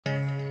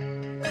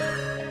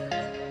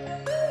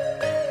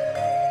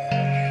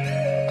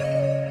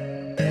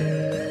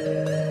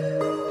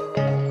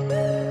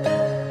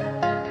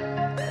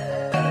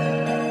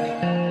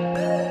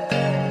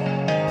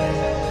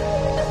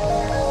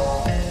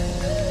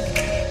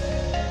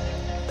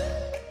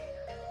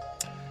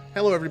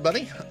Hello,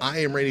 everybody. I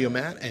am Radio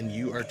Matt, and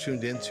you are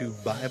tuned into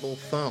Bible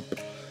Thump.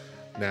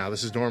 Now,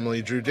 this is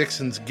normally Drew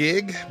Dixon's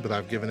gig, but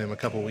I've given him a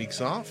couple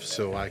weeks off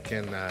so I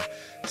can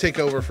take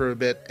over for a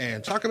bit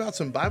and talk about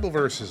some Bible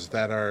verses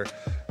that are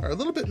a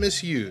little bit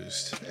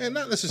misused, and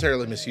not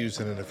necessarily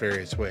misused in a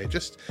nefarious way,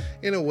 just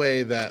in a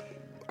way that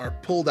are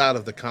pulled out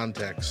of the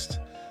context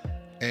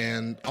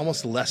and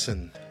almost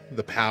lessen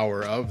the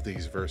power of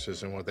these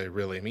verses and what they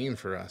really mean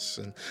for us.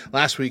 And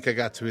last week I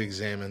got to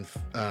examine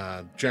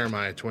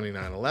Jeremiah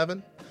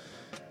 29:11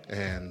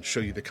 and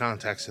show you the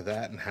context of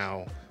that and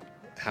how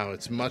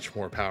it's much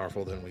more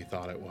powerful than we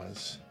thought it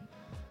was.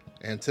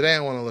 And today I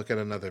want to look at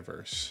another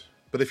verse.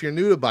 But if you're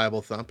new to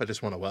Bible Thump, I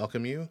just want to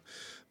welcome you.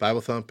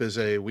 Bible Thump is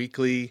a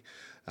weekly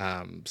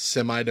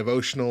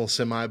semi-devotional,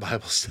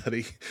 semi-Bible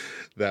study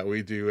that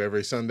we do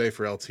every Sunday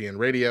for LTN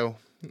Radio.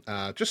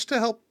 Just to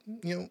help,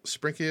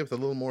 sprinkle you with a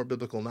little more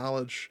biblical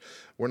knowledge.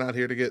 We're not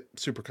here to get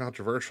super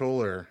controversial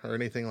or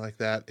anything like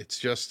that. It's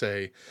just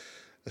a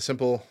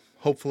simple,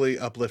 hopefully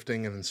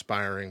uplifting and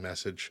inspiring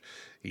message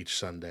each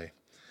Sunday.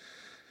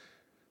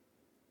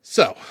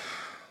 So,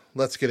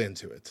 let's get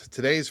into it.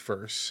 Today's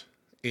verse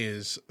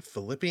is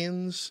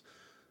Philippians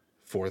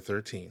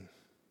 4:13.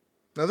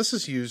 Now, this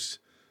is used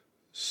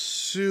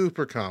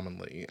super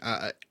commonly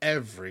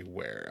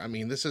everywhere. I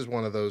mean, this is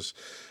one of those,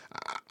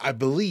 I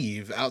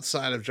believe,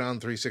 outside of John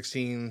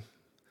 3:16,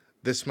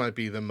 this might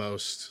be the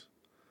most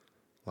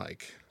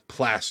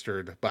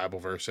plastered Bible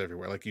verse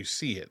everywhere. Like, you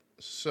see it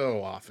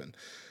so often,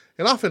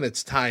 and often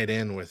it's tied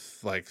in with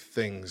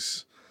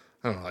things,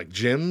 I don't know, like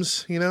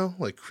gyms,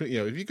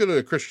 if you go to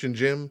a Christian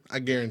gym, I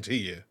guarantee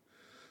you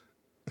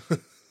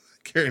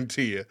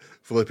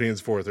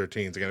Philippians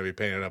 4:13 is going to be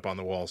painted up on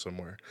the wall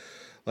somewhere.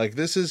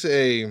 This is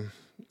a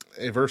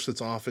verse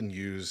that's often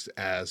used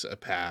as a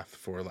path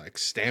for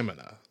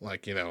stamina.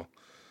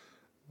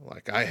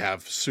 I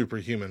have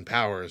superhuman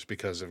powers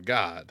because of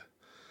God.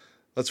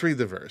 Let's read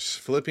the verse.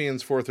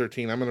 Philippians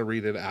 4:13. I'm going to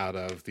read it out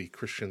of the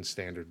Christian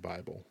Standard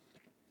Bible,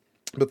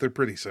 but they're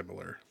pretty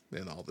similar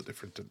in all the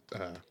different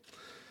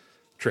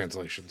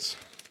translations.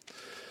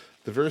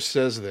 The verse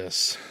says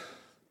this: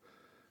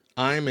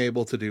 I'm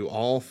able to do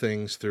all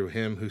things through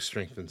him who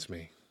strengthens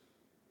me.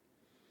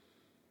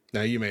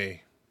 Now you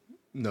may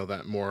know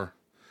that more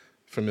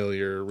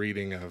familiar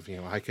reading of,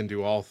 I can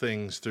do all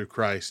things through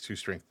Christ who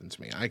strengthens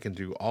me. I can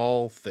do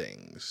all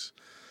things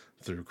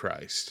through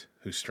Christ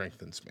who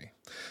strengthens me.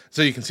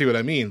 So you can see what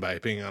I mean by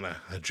being on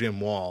a gym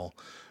wall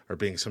or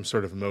being some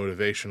sort of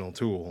motivational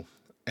tool.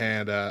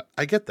 And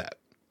I get that.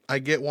 I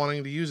get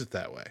wanting to use it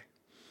that way.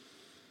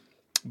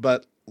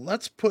 But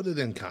let's put it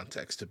in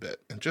context a bit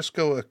and just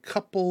go a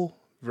couple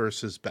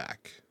verses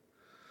back.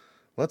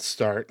 Let's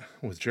start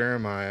with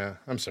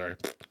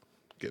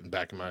getting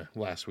back in my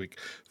last week,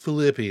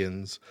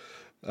 Philippians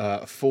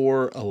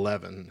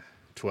 4:11,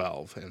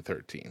 12, and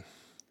 13.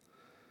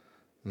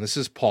 And this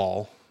is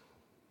Paul,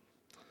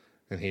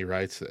 and he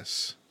writes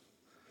this: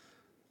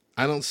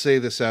 I don't say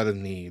this out of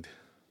need,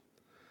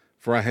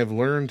 for I have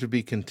learned to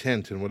be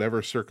content in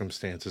whatever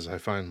circumstances I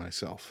find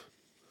myself.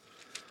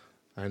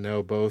 I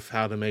know both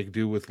how to make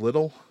do with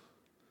little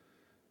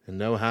and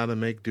know how to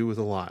make do with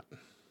a lot.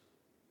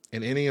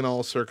 In any and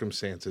all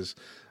circumstances,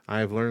 I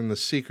have learned the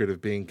secret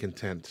of being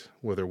content,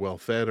 whether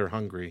well-fed or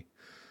hungry,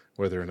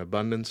 whether in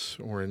abundance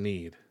or in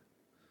need.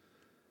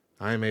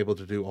 I am able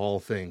to do all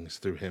things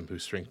through him who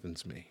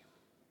strengthens me.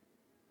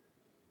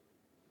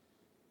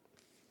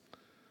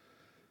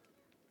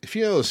 If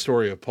you know the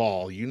story of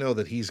Paul, you know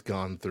that he's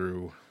gone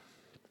through,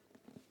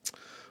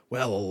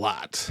 a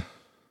lot.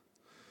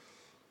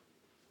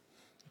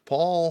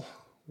 Paul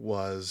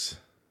was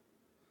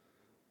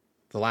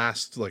the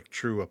last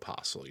true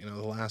apostle, the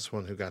last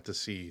one who got to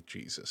see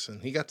Jesus.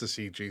 And he got to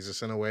see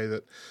Jesus in a way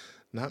that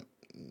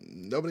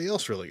nobody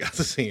else really got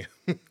to see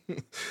him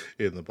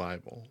in the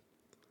Bible.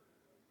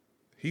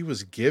 He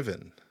was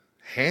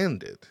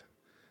handed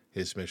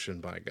his mission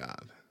by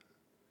God.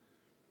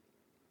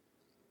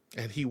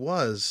 And he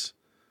was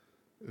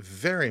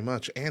very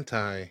much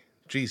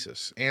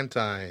anti-Jesus,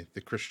 anti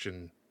the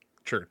Christian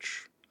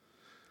church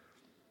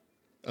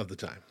of the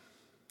time.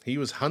 He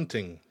was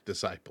hunting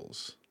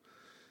disciples.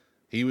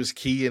 He was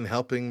key in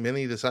helping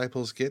many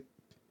disciples get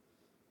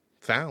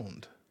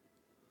found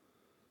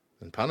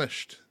and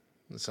punished,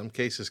 in some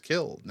cases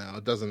killed. Now,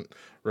 it doesn't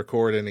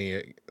record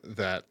any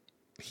that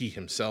he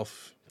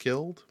himself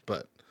killed,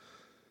 but,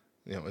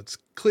 it's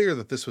clear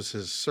that this was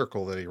his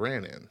circle that he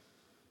ran in.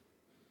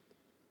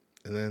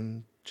 And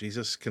then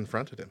Jesus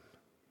confronted him,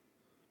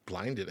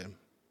 blinded him,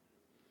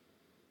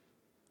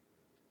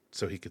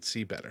 so he could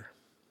see better.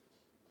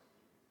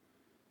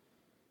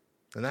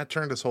 And that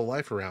turned his whole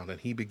life around, and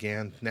he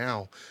began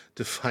now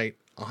to fight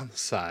on the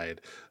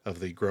side of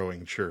the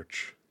growing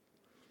church.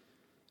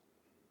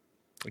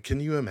 Can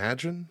you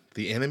imagine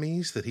the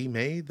enemies that he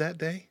made that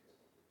day?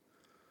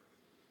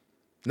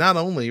 Not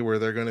only were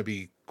there going to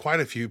be quite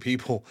a few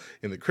people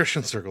in the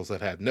Christian circles that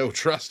had no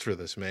trust for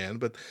this man,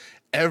 but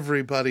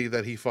everybody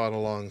that he fought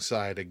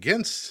alongside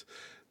against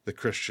the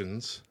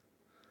Christians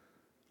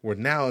were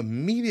now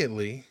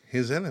immediately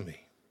his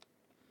enemy.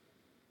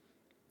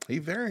 He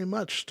very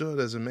much stood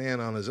as a man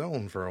on his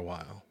own for a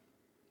while.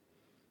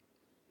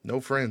 No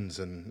friends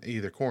in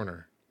either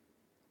corner.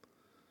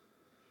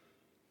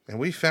 And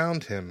we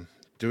found him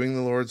doing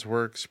the Lord's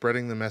work,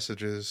 spreading the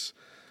messages,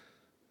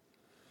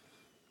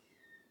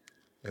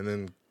 and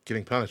then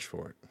getting punished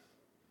for it,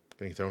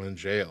 being thrown in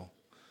jail,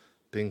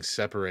 being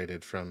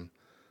separated from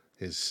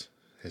his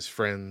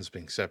friends,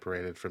 being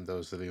separated from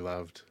those that he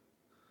loved.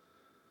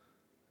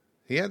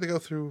 He had to go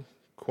through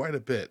quite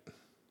a bit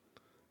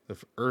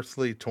of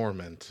earthly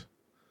torment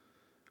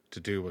to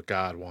do what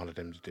God wanted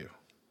him to do.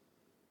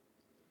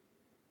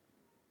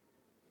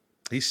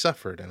 He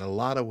suffered in a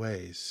lot of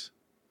ways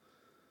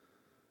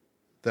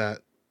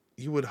that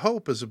you would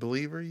hope as a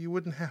believer you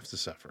wouldn't have to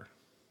suffer.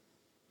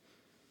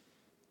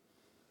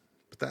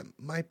 But that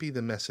might be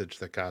the message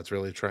that God's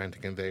really trying to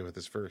convey with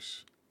this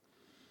verse.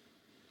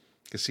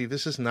 Because see,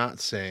 this is not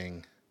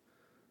saying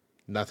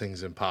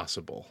nothing's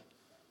impossible.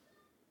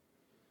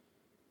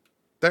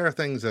 There are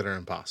things that are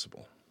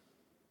impossible.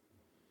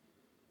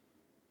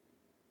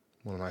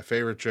 One of my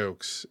favorite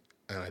jokes,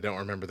 and I don't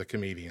remember the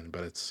comedian,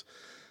 but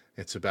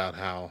it's about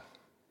how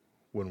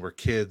when we're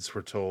kids,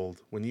 we're told,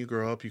 when you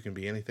grow up, you can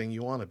be anything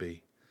you want to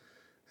be.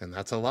 And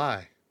that's a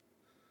lie.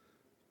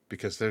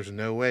 Because there's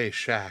no way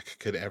Shaq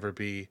could ever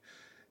be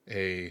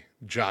a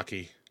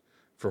jockey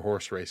for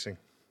horse racing.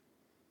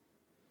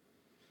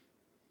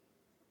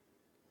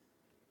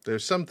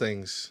 There's some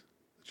things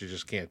that you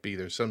just can't be.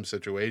 There's some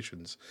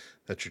situations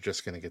that you're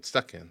just going to get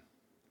stuck in.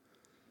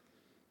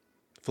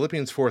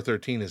 Philippians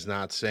 4:13 is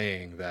not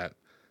saying that,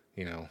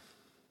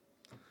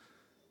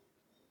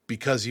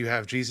 because you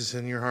have Jesus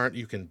in your heart,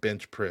 you can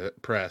bench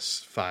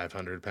press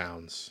 500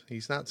 pounds.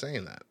 He's not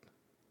saying that.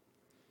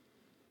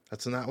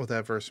 That's not what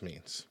that verse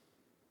means.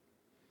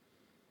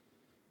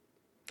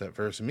 That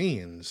verse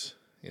means,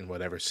 in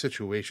whatever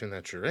situation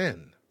that you're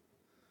in,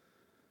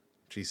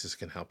 Jesus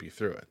can help you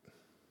through it.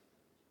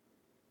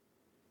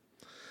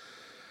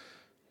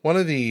 One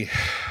of the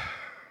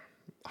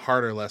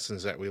harder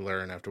lessons that we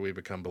learn after we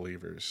become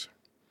believers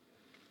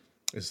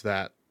is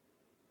that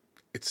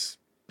it's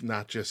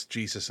not just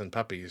Jesus and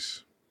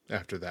puppies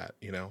after that,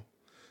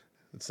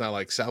 It's not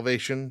like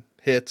salvation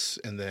hits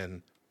and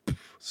then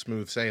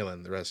smooth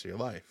sailing the rest of your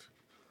life.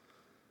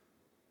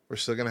 We're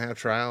still going to have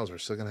trials. We're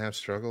still going to have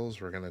struggles.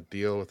 We're going to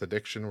deal with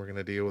addiction. We're going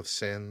to deal with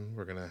sin.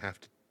 We're going to have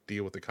to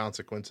deal with the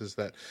consequences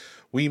that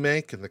we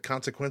make and the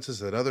consequences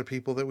that other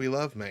people that we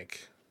love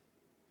make.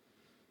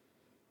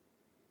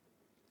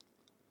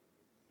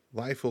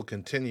 Life will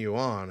continue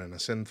on in a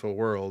sinful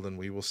world, and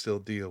we will still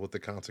deal with the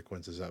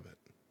consequences of it.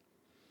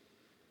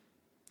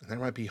 And there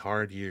might be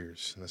hard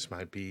years, and this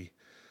might be,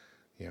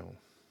 in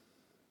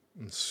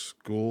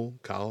school,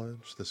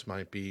 college. This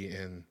might be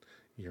in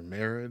your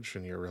marriage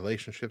and your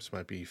relationships.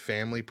 Might be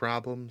family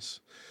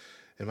problems.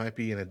 It might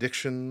be an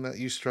addiction that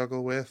you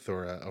struggle with,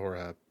 or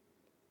a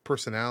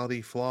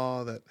personality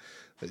flaw that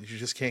you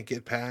just can't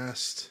get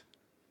past.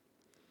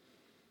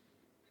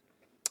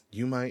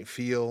 You might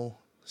feel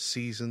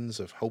seasons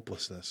of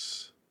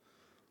hopelessness,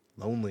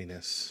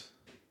 loneliness.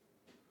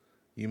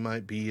 You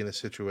might be in a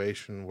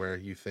situation where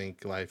you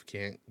think life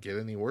can't get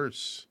any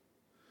worse.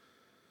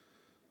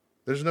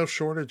 There's no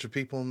shortage of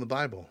people in the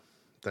Bible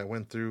that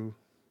went through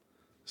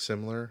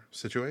similar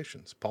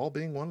situations, Paul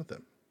being one of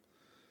them.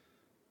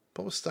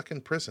 Paul was stuck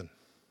in prison.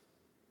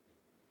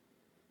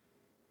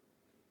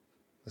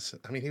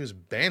 He was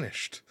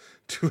banished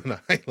to an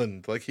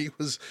island. Like he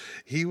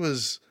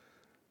was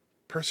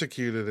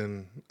persecuted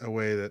in a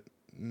way that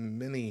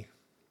many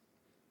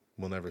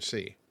will never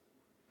see.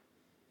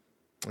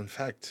 In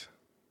fact,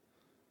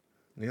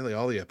 nearly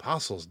all the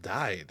apostles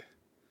died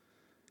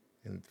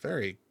in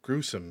very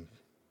gruesome,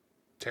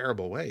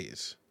 terrible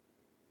ways.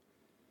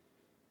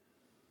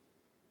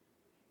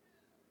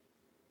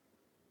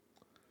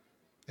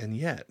 And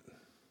yet,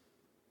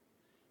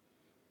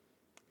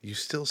 you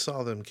still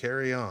saw them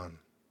carry on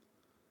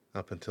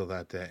up until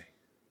that day.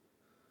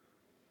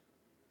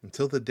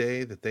 Until the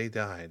day that they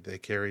died, they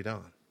carried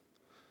on.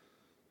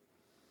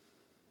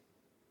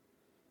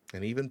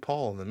 And even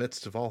Paul, in the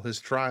midst of all his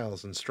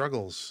trials and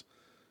struggles,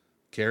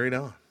 carried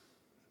on.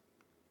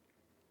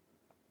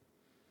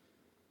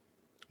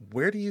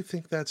 Where do you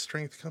think that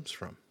strength comes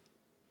from?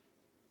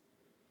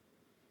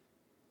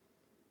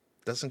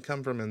 Doesn't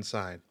come from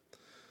inside.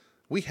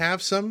 We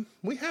have some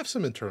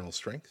internal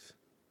strength.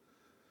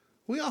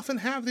 We often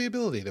have the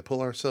ability to pull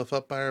ourselves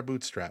up by our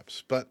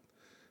bootstraps, but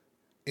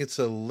it's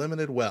a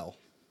limited well,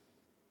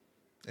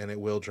 and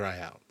it will dry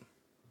out.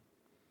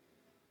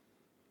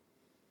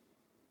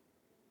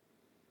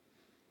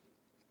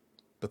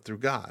 But through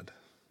God,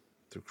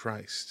 through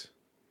Christ,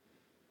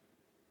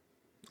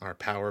 our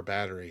power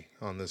battery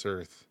on this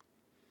earth,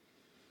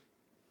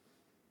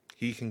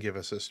 He can give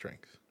us His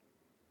strength.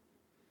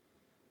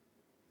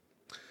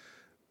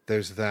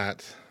 There's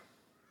that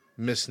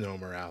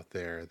misnomer out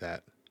there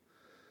that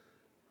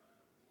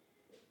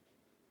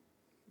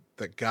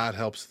God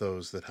helps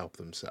those that help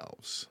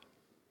themselves.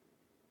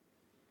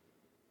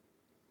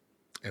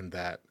 And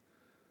that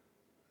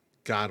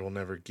God will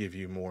never give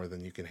you more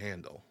than you can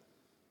handle.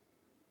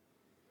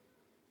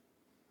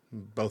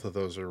 Both of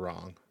those are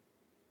wrong.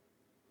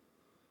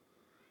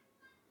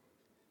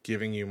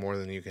 Giving you more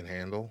than you can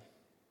handle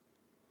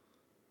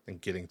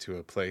and getting to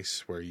a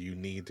place where you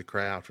need to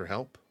cry out for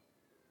help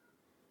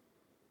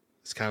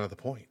is kind of the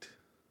point.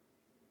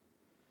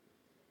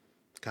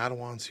 God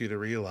wants you to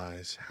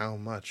realize how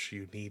much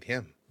you need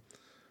him.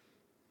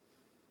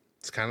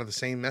 It's kind of the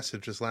same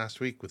message as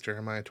last week with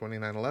Jeremiah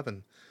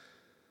 29:11.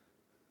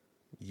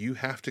 You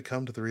have to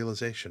come to the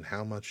realization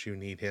how much you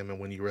need him.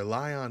 And when you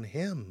rely on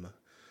him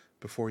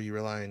before you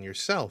rely on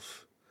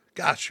yourself,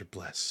 gosh, you're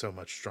blessed so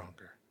much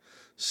stronger,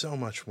 so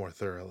much more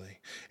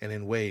thoroughly, and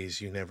in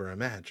ways you never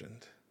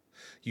imagined.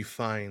 You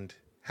find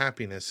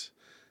happiness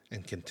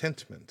and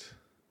contentment.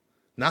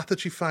 Not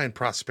that you find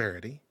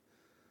prosperity.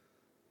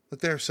 But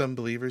there are some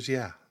believers,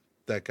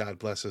 that God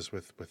blesses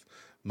with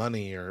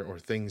money or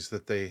things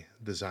that they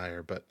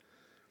desire. But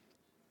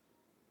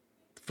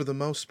for the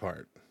most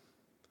part,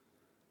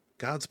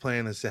 God's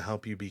plan is to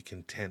help you be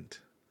content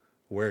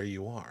where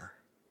you are,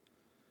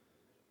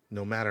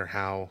 no matter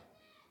how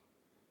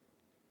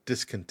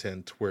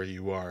discontent where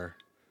you are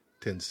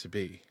tends to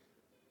be.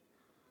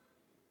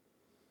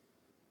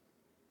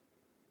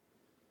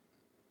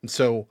 And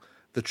so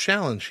the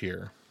challenge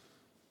here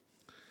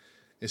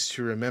is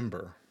to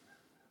remember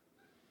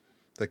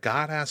that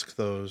God asks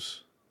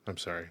those,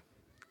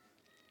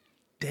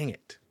 dang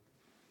it.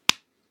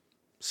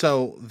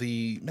 So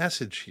the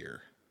message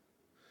here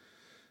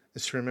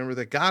is to remember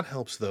that God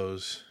helps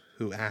those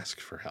who ask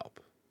for help.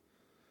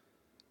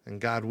 And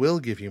God will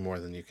give you more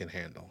than you can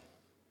handle.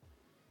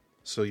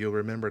 So you'll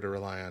remember to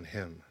rely on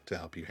him to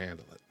help you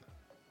handle it.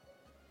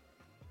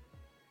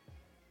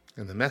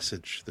 And the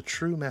message, the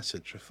true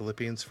message of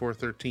Philippians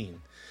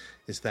 4:13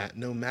 is that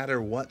no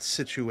matter what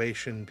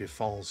situation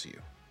befalls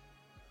you,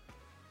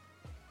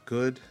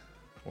 good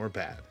or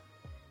bad,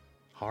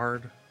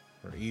 hard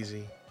or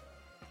easy,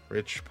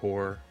 rich,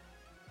 poor,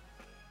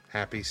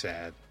 happy,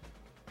 sad,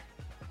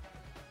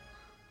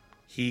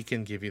 he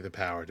can give you the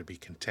power to be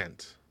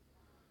content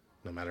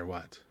no matter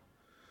what,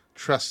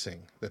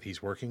 trusting that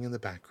he's working in the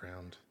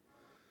background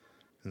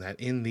and that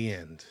in the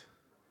end,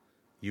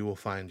 you will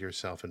find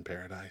yourself in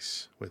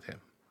paradise with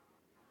him.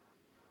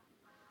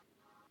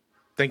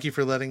 Thank you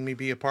for letting me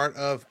be a part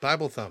of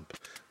Bible Thump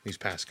these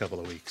past couple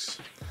of weeks.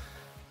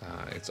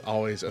 It's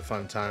always a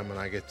fun time when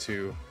I get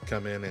to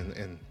come in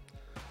and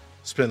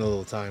spend a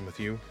little time with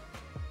you.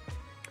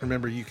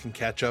 Remember, you can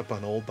catch up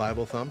on old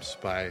Bible Thumps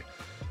by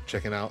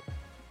checking out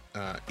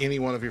any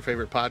one of your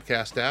favorite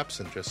podcast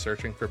apps and just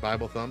searching for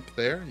Bible Thump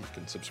there. You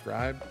can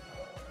subscribe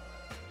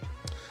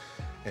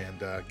and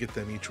get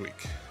them each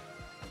week.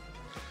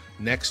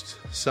 Next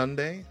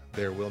Sunday,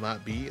 there will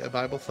not be a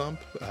Bible Thump.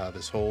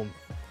 This whole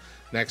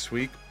next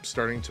week,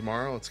 starting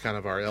tomorrow, it's kind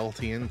of our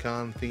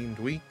LTNCon themed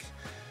week.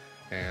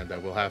 And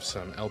we'll have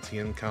some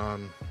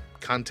LTNCon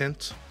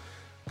content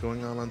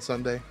going on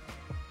Sunday.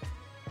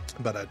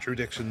 But Drew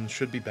Dixon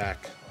should be back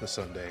the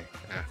Sunday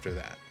after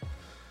that.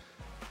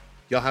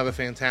 Y'all have a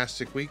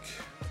fantastic week.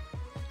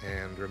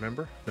 And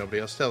remember, nobody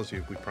else tells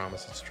you. We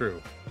promise it's true.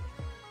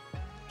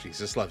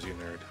 Jesus loves you,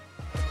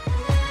 nerd.